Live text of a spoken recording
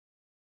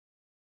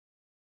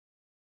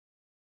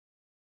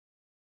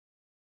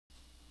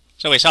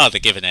So we saw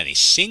that given any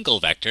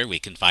single vector, we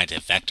can find a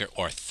vector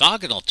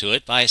orthogonal to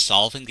it by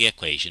solving the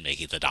equation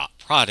making the dot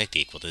product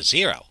equal to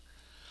 0.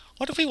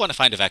 What if we want to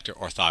find a vector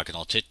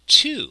orthogonal to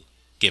 2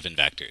 given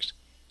vectors?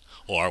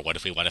 Or what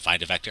if we want to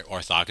find a vector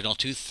orthogonal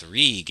to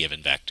 3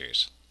 given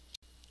vectors?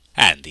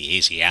 And the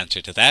easy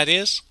answer to that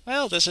is,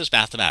 well, this is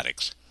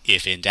mathematics.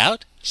 If in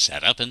doubt,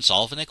 set up and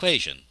solve an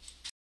equation.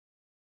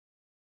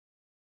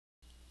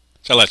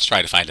 So let's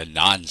try to find a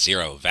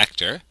non-zero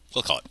vector.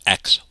 We'll call it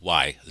x,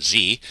 y,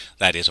 z.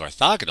 That is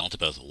orthogonal to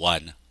both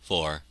 1,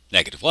 4,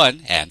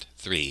 -1, and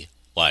 3,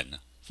 1,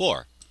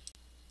 4.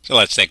 So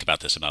let's think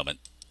about this a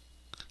moment.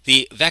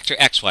 The vector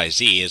x, y,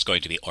 z is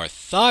going to be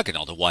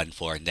orthogonal to 1,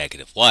 4,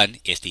 -1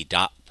 if the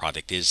dot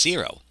product is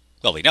 0.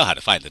 Well, we know how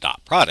to find the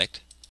dot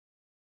product.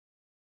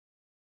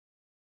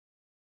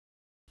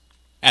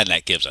 And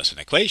that gives us an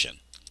equation.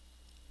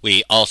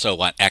 We also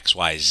want x,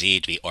 y,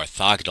 z to be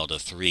orthogonal to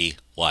 3,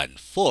 1,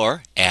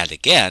 4, and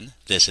again,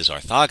 this is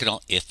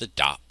orthogonal if the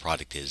dot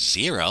product is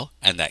 0,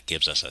 and that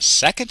gives us a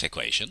second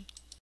equation.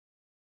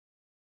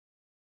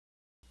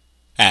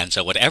 And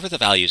so whatever the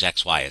values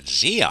x, y, and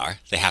z are,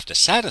 they have to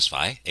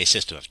satisfy a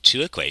system of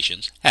 2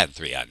 equations and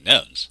 3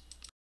 unknowns.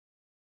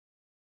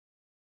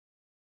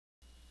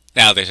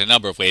 Now, there's a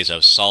number of ways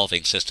of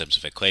solving systems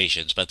of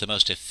equations, but the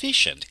most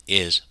efficient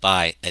is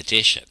by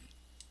addition.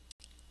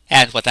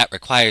 And what that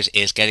requires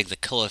is getting the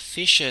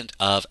coefficient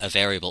of a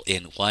variable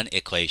in one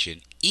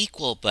equation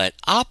equal but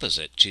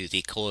opposite to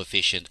the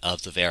coefficient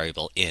of the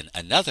variable in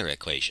another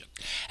equation.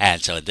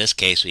 And so in this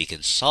case, we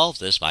can solve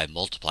this by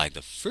multiplying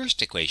the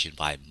first equation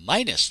by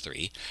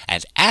 -3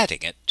 and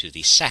adding it to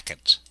the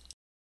second.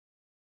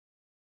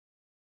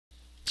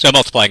 So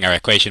multiplying our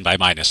equation by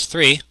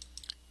 -3,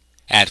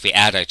 and we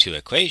add our 2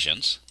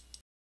 equations,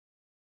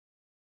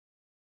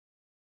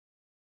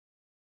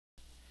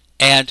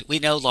 and we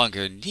no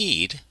longer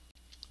need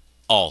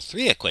all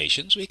 3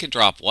 equations. We can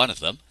drop one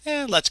of them,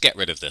 and let's get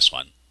rid of this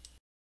one.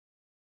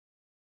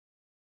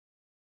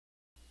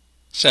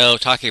 So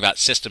talking about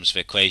systems of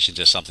equations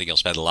is something you'll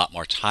spend a lot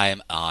more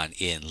time on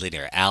in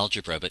linear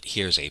algebra, but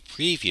here's a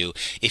preview.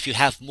 If you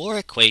have more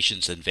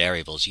equations than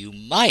variables, you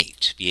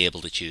might be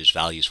able to choose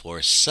values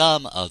for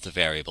some of the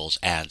variables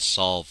and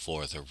solve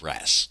for the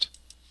rest.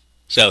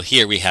 So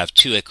here we have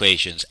 2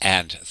 equations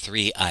and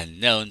 3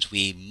 unknowns.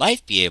 We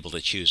might be able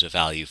to choose a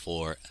value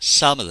for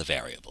some of the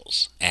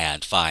variables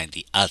and find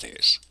the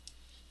others.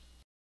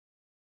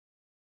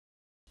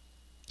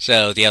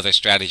 So the other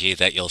strategy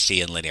that you'll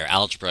see in linear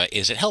algebra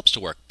is it helps to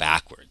work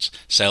backwards.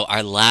 So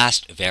our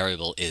last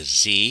variable is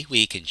z.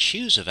 We can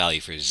choose a value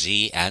for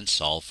z and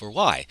solve for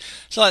y.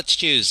 So let's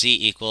choose z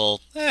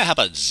equal, how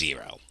about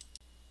 0?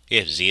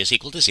 If z is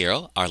equal to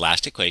 0, our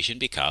last equation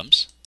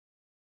becomes,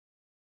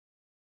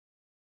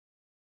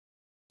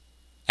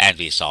 and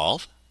we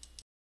solve.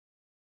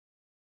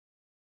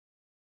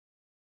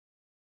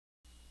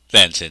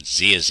 Then since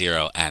z is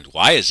 0 and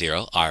y is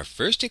 0, our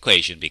first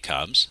equation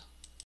becomes,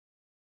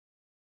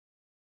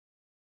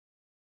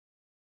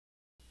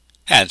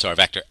 and so our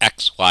vector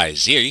x, y,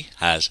 z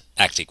has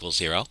x equals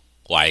 0,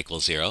 y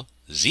equals 0,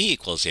 z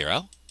equals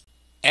 0,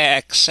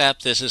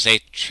 except this is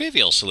a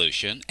trivial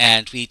solution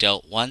and we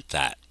don't want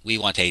that. We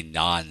want a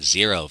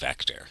non-zero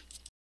vector.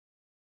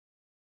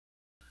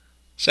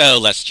 So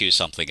let's choose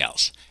something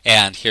else.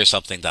 And here's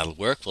something that'll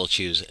work. We'll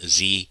choose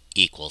z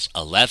equals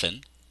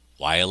 11.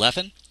 Why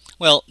 11?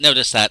 Well,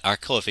 notice that our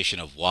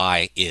coefficient of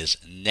y is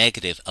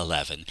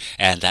 -11,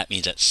 and that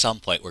means at some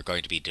point we're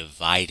going to be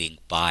dividing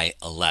by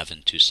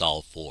 11 to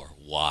solve for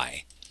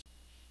y.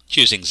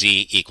 Choosing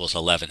z equals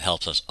 11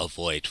 helps us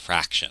avoid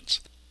fractions.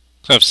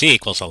 So if z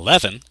equals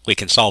 11, we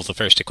can solve the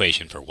first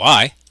equation for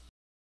y.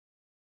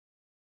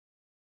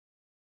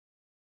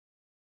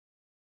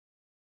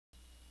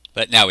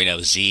 But now we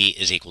know z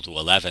is equal to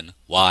 11,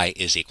 y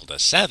is equal to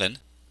 7,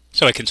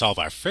 so we can solve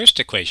our first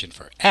equation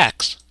for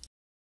x.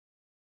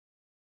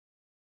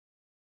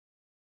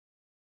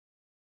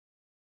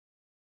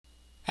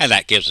 And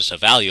that gives us a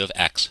value of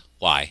x,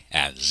 y,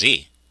 and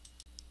z.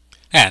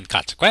 And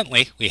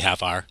consequently, we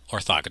have our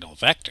orthogonal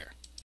vector.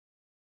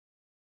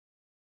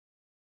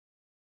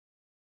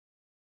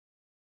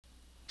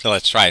 So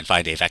let's try and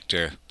find a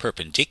vector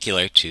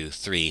perpendicular to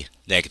 3,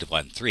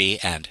 -1, 3,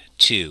 and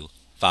 2,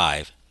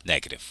 5,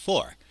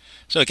 -4.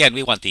 So again,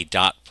 we want the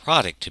dot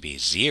product to be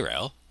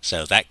 0,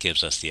 so that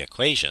gives us the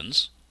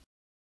equations.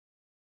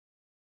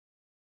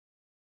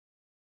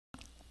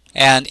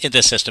 And in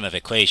this system of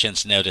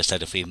equations, notice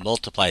that if we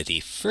multiply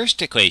the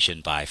first equation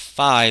by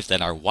 5,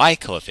 then our y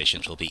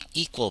coefficients will be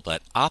equal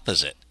but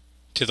opposite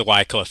to the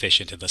y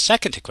coefficient in the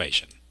second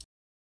equation.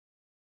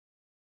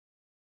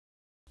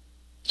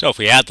 So if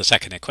we add the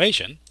second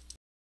equation,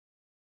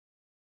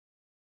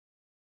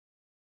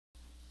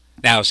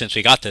 now since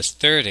we got this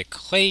third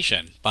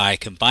equation by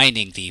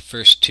combining the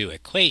first 2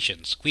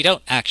 equations, we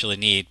don't actually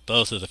need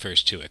both of the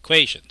first 2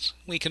 equations.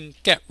 We can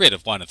get rid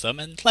of one of them,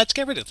 and let's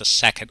get rid of the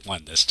second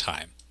one this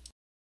time.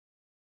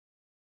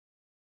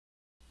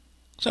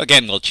 So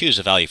again, we'll choose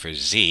a value for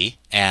z,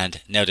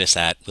 and notice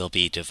that we'll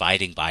be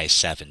dividing by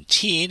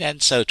 17,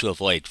 and so to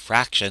avoid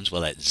fractions,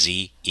 we'll let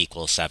z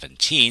equal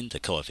 17, the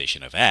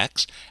coefficient of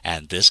x,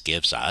 and this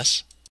gives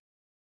us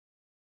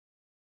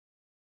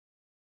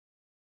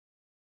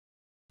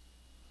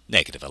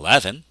negative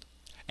 11.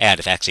 And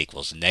if x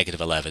equals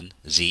negative 11,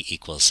 z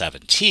equals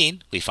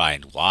 17, we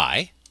find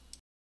y.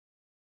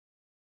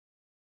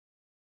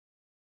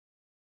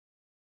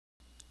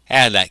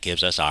 And that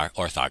gives us our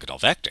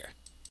orthogonal vector.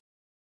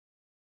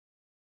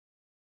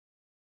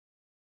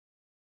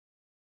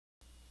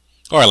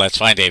 Or let's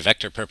find a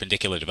vector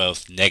perpendicular to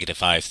both negative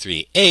 5,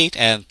 3, 8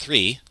 and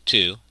 3,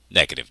 2,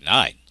 negative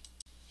 9.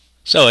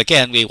 So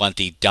again, we want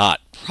the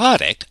dot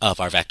product of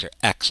our vector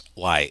x,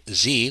 y,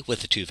 z with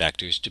the two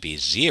vectors to be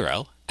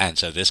 0, and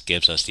so this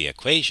gives us the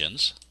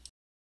equations.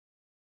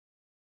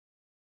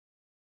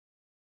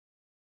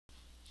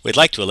 We'd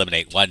like to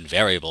eliminate one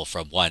variable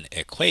from one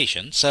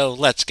equation, so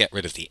let's get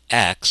rid of the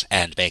x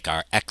and make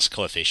our x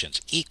coefficients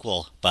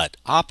equal but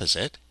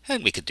opposite.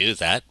 And we could do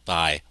that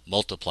by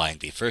multiplying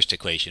the first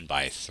equation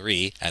by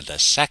 3 and the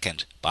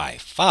second by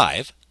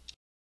 5.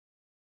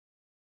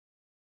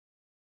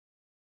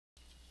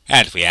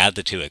 And if we add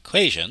the two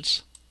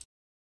equations,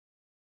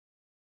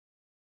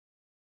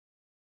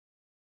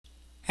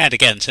 and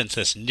again, since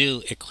this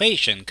new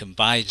equation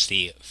combines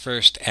the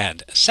first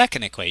and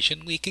second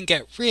equation, we can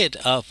get rid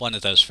of one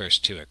of those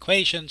first two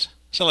equations.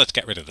 So let's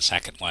get rid of the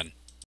second one.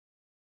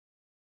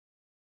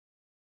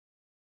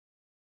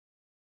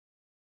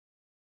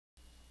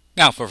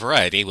 Now for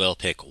variety, we'll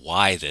pick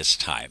y this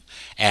time.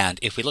 And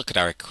if we look at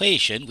our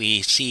equation,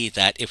 we see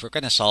that if we're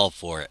going to solve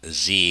for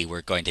z,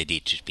 we're going to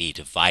need to be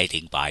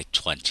dividing by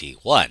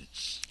 21.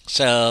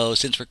 So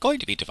since we're going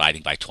to be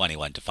dividing by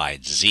 21 to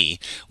find z,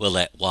 we'll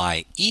let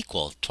y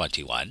equal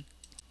 21.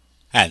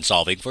 And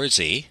solving for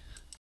z,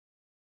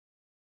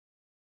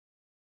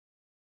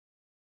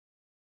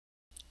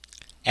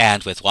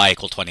 and with y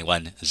equal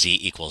 21, z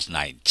equals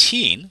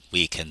 19,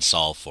 we can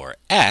solve for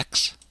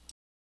x.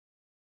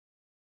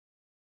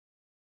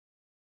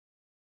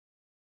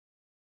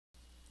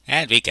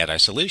 And we get our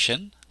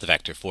solution, the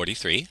vector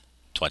 43,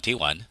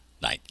 21,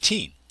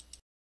 19.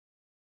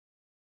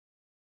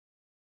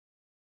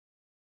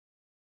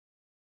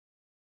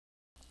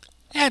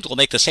 And we'll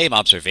make the same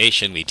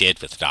observation we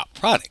did with the dot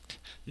product.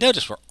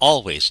 Notice we're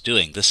always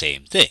doing the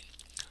same thing.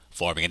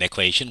 Forming an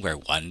equation where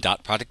one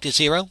dot product is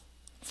 0,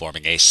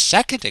 forming a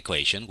second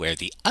equation where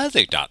the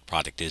other dot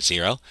product is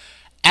 0,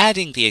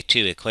 adding the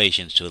two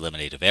equations to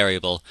eliminate a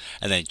variable,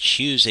 and then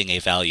choosing a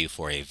value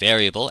for a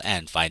variable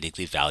and finding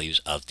the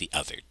values of the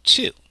other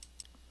two.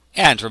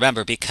 And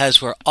remember,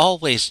 because we're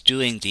always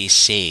doing the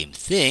same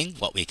thing,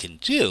 what we can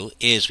do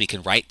is we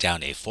can write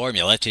down a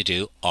formula to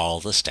do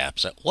all the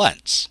steps at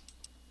once.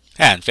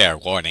 And fair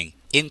warning,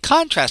 in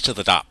contrast to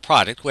the dot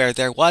product, where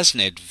there was an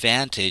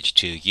advantage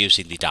to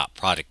using the dot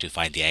product to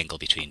find the angle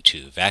between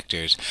two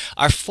vectors,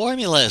 our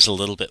formula is a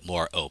little bit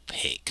more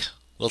opaque.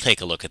 We'll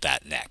take a look at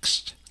that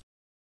next.